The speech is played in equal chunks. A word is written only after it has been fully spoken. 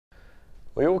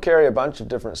We all carry a bunch of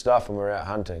different stuff when we're out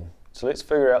hunting, so let's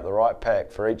figure out the right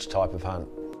pack for each type of hunt.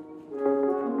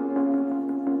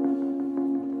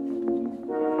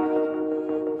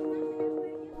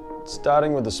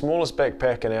 Starting with the smallest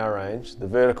backpack in our range, the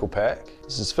vertical pack.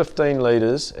 This is 15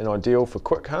 litres and ideal for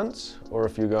quick hunts or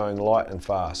if you're going light and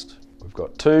fast. We've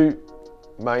got two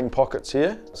main pockets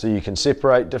here, so you can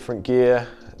separate different gear.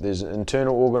 There's an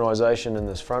internal organisation in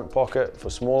this front pocket for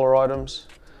smaller items.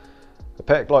 A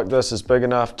pack like this is big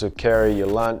enough to carry your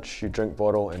lunch, your drink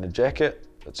bottle and a jacket.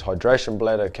 It's hydration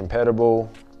bladder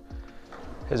compatible.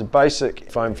 Has a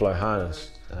basic foam flow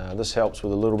harness. This helps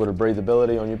with a little bit of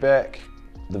breathability on your back.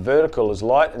 The vertical is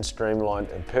light and streamlined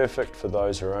and perfect for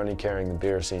those who are only carrying the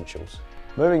bare essentials.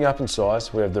 Moving up in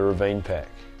size, we have the Ravine pack.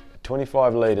 At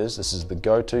 25 litres, this is the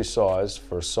go-to size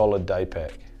for a solid day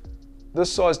pack. This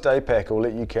size day pack will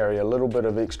let you carry a little bit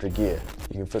of extra gear.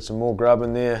 You can fit some more grub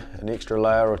in there, an extra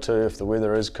layer or two if the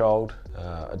weather is cold,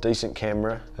 a decent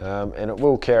camera, and it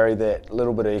will carry that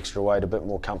little bit of extra weight a bit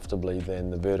more comfortably than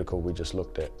the vertical we just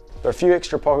looked at. There are a few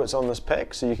extra pockets on this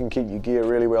pack so you can keep your gear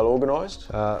really well organised.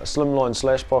 A slimline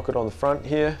slash pocket on the front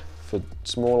here for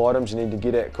small items you need to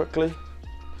get at quickly.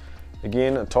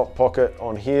 Again, a top pocket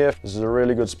on here. This is a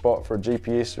really good spot for a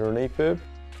GPS or an EPIRB.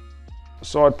 A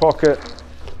side pocket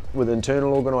with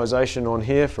internal organisation on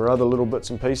here for other little bits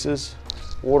and pieces.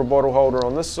 Water bottle holder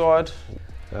on this side.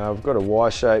 We've got a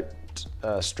Y-shaped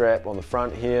strap on the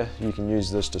front here. You can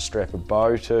use this to strap a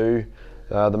bow to.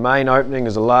 The main opening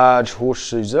is a large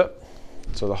horseshoe zip,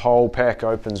 so the whole pack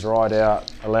opens right out,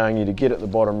 allowing you to get at the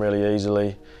bottom really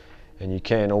easily, and you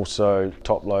can also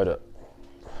top load it.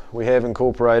 We have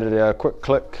incorporated our quick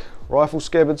click rifle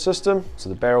scabbard system, so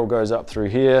the barrel goes up through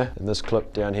here, and this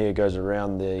clip down here goes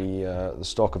around the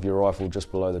stock of your rifle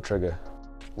just below the trigger.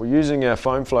 We're using our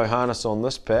foam flow harness on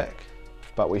this pack,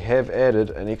 but we have added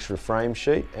an extra frame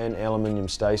sheet and aluminium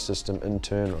stay system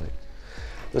internally.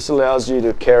 This allows you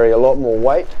to carry a lot more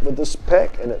weight with this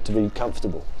pack and it to be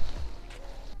comfortable.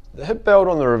 The hip belt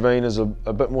on the Ravine is a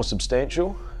bit more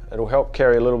substantial. It'll help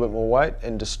carry a little bit more weight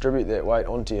and distribute that weight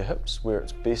onto your hips where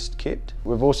it's best kept.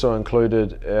 We've also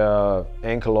included our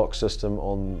anchor lock system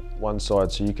on one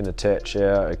side so you can attach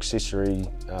our accessory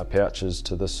pouches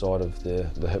to this side of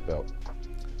the hip belt.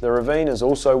 The Ravine is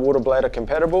also water bladder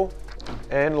compatible,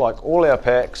 and like all our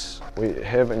packs, we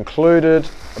have included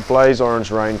a blaze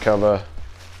orange rain cover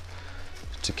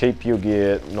to keep your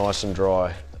gear nice and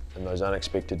dry in those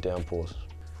unexpected downpours.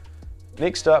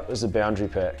 Next up is the Boundary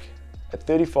pack. At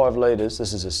 35 litres,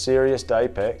 this is a serious day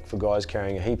pack for guys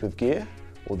carrying a heap of gear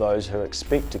or those who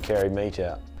expect to carry meat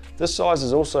out. This size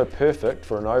is also perfect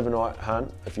for an overnight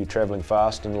hunt if you're travelling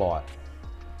fast and light.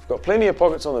 We've got plenty of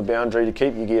pockets on the Boundary to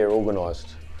keep your gear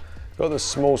organised. Got this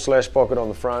small slash pocket on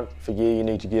the front for gear you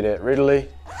need to get at readily.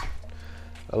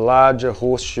 A larger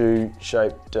horseshoe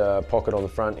shaped pocket on the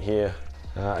front here.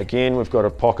 Again, we've got a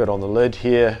pocket on the lid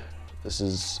here. This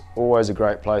is always a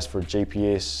great place for a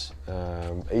GPS,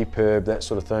 EPIRB, that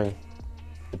sort of thing.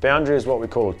 The Boundary is what we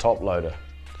call a top loader.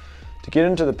 To get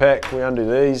into the pack, we undo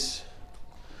these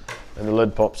and the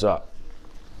lid pops up.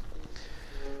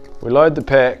 We load the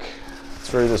pack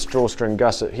through this drawstring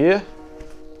gusset here,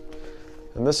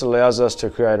 and this allows us to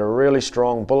create a really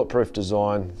strong bulletproof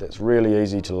design that's really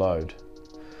easy to load.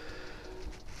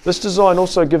 This design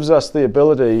also gives us the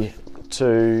ability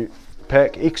to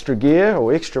pack extra gear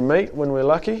or extra meat when we're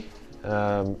lucky.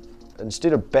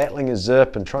 Instead of battling a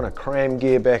zip and trying to cram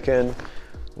gear back in,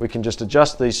 we can just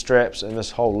adjust these straps and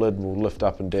this whole lid will lift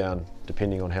up and down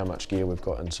depending on how much gear we've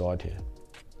got inside here.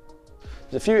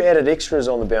 There's a few added extras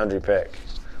on the Boundary pack.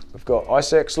 We've got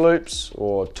ice axe loops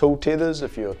or tool tethers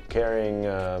if you're carrying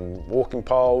walking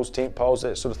poles, tent poles,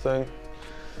 that sort of thing.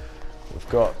 We've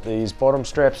got these bottom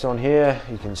straps on here.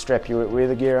 You can strap your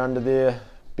weather gear under there,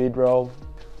 bedroll.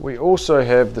 We also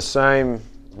have the same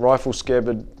rifle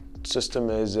scabbard system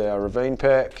as our Ravine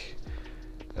pack.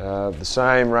 The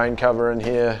same rain cover in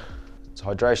here. It's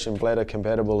hydration bladder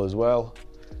compatible as well.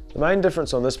 The main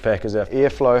difference on this pack is our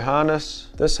airflow harness.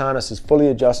 This harness is fully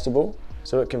adjustable,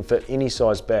 so it can fit any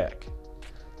size back.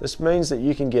 This means that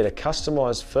you can get a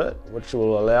customised fit which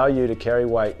will allow you to carry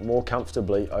weight more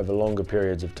comfortably over longer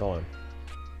periods of time.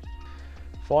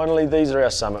 Finally, these are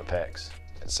our Summit packs.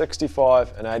 At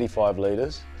 65 and 85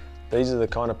 litres, these are the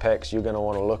kind of packs you're going to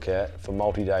want to look at for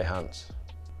multi-day hunts.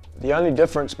 The only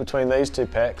difference between these two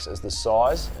packs is the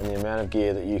size and the amount of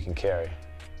gear that you can carry.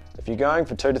 If you're going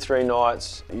for 2 to 3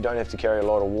 nights, you don't have to carry a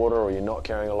lot of water or you're not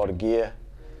carrying a lot of gear.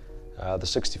 The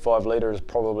 65 litre is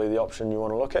probably the option you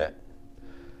want to look at.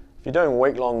 If you're doing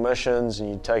week-long missions and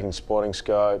you're taking spotting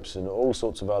scopes and all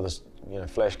sorts of other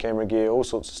flash camera gear, all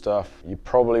sorts of stuff, you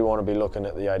probably want to be looking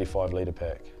at the 85 litre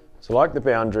pack. So like the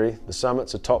Boundary, the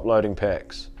Summits are top loading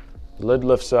packs. The lid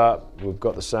lifts up, we've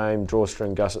got the same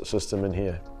drawstring gusset system in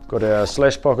here. Got our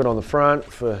slash pocket on the front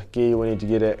for gear we need to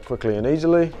get at quickly and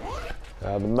easily.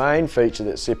 The main feature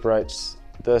that separates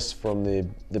this from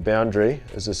the Boundary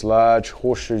is this large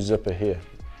horseshoe zipper here.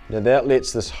 Now that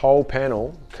lets this whole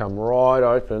panel come right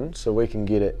open so we can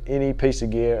get at any piece of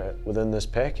gear within this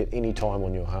pack at any time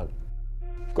on your hunt.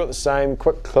 We've got the same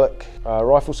quick click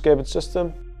rifle scabbard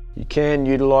system. You can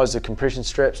utilise the compression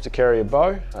straps to carry a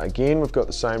bow. Again, we've got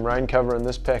the same rain cover in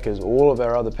this pack as all of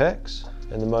our other packs.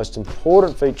 And the most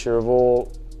important feature of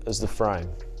all is the frame.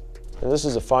 And this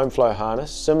is a foam flow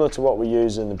harness, similar to what we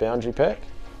use in the Boundary pack.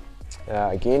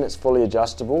 Again, it's fully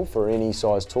adjustable for any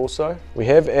size torso. We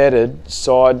have added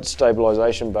side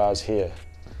stabilisation bars here.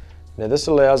 Now this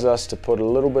allows us to put a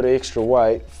little bit of extra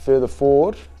weight further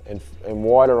forward and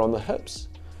wider on the hips.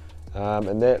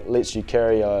 And that lets you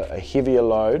carry a heavier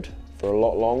load for a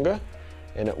lot longer,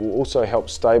 and it will also help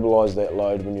stabilise that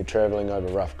load when you're travelling over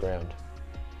rough ground.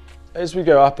 As we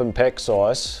go up in pack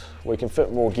size, we can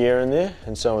fit more gear in there,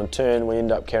 and so in turn we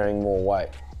end up carrying more weight.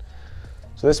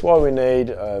 So that's why we need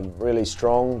a really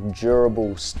strong,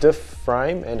 durable, stiff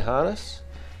frame and harness,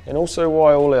 and also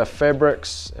why all our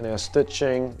fabrics and our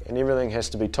stitching and everything has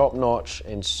to be top notch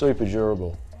and super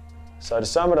durable. So to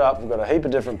sum it up, we've got a heap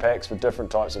of different packs for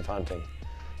different types of hunting.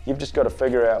 You've just got to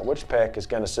figure out which pack is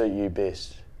going to suit you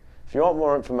best. If you want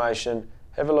more information,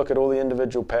 have a look at all the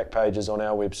individual pack pages on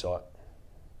our website.